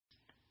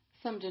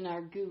Some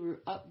Dinar Guru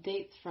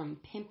updates from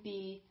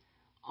Pimpy,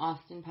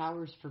 Austin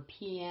Powers for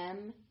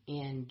PM,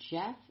 and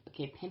Jeff.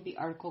 Okay, Pimpy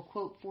article,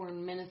 quote,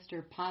 Foreign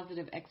Minister,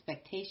 positive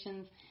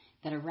expectations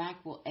that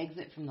Iraq will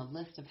exit from the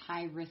list of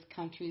high-risk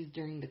countries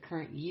during the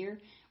current year.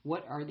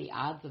 What are the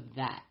odds of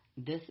that?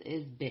 This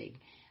is big.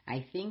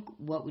 I think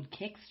what would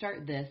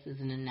kickstart this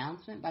is an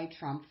announcement by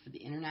Trump for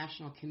the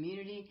international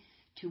community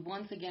to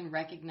once again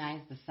recognize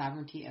the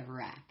sovereignty of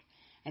Iraq.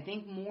 I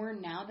think more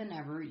now than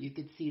ever, you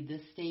could see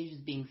this stage as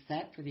being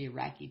set for the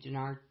Iraqi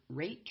dinar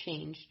rate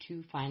change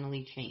to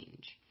finally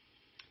change.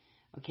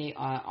 Okay,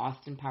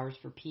 Austin Powers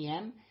for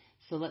PM.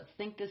 So let's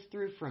think this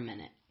through for a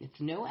minute.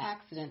 It's no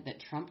accident that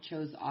Trump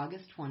chose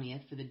August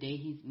 20th for the day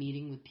he's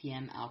meeting with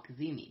PM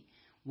al-Kazimi.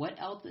 What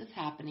else is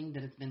happening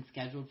that has been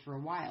scheduled for a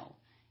while?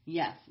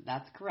 Yes,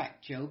 that's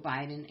correct. Joe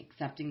Biden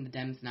accepting the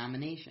Dems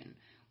nomination.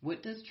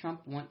 What does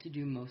Trump want to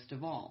do most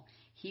of all?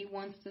 He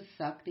wants to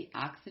suck the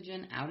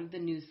oxygen out of the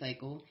news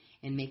cycle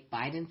and make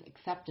Biden's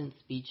acceptance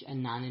speech a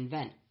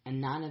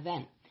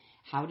non-event.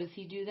 How does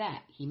he do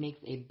that? He makes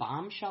a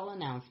bombshell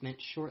announcement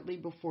shortly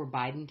before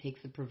Biden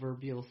takes the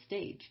proverbial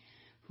stage.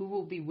 Who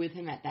will be with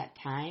him at that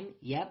time?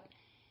 Yep,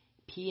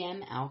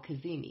 PM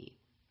al-Kazimi.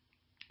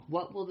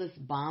 What will this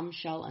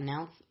bombshell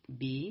announcement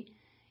be?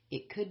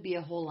 It could be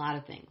a whole lot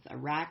of things.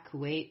 Iraq,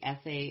 Kuwait,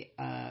 essay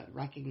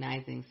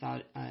recognizing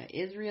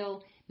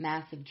Israel,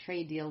 massive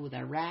trade deal with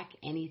Iraq,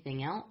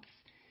 anything else.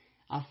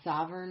 A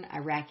sovereign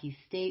Iraqi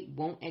state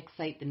won't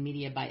excite the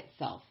media by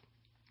itself.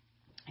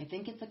 I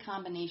think it's a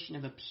combination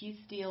of a peace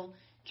deal,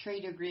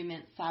 trade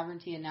agreement,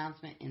 sovereignty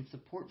announcement, and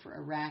support for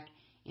Iraq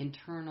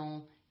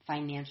internal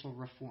financial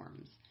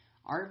reforms.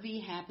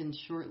 RV happens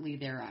shortly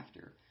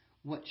thereafter.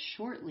 What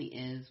shortly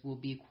is will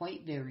be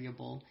quite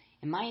variable,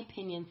 in my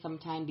opinion,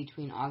 sometime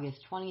between August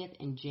 20th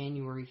and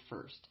January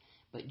 1st,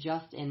 but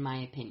just in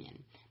my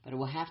opinion. But it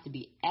will have to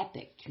be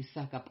epic to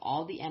suck up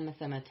all the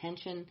MSM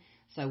attention,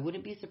 so I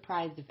wouldn't be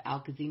surprised if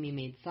al-Kazimi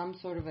made some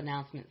sort of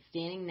announcement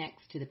standing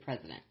next to the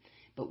president.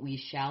 But we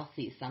shall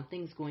see.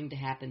 Something's going to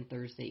happen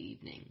Thursday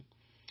evening.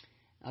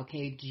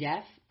 Okay,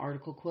 Jeff,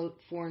 article quote,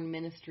 Foreign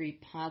Ministry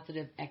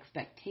positive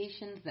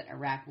expectations that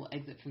Iraq will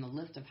exit from the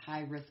list of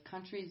high-risk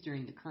countries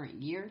during the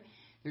current year.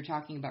 They're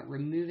talking about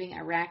removing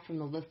Iraq from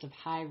the list of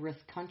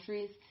high-risk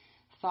countries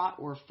thought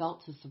or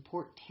felt to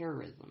support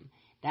terrorism.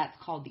 That's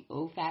called the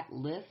OFAC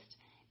list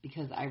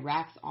because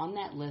Iraq's on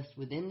that list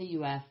within the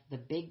U.S. The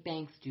big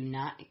banks do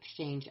not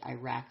exchange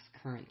Iraq's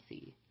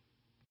currency.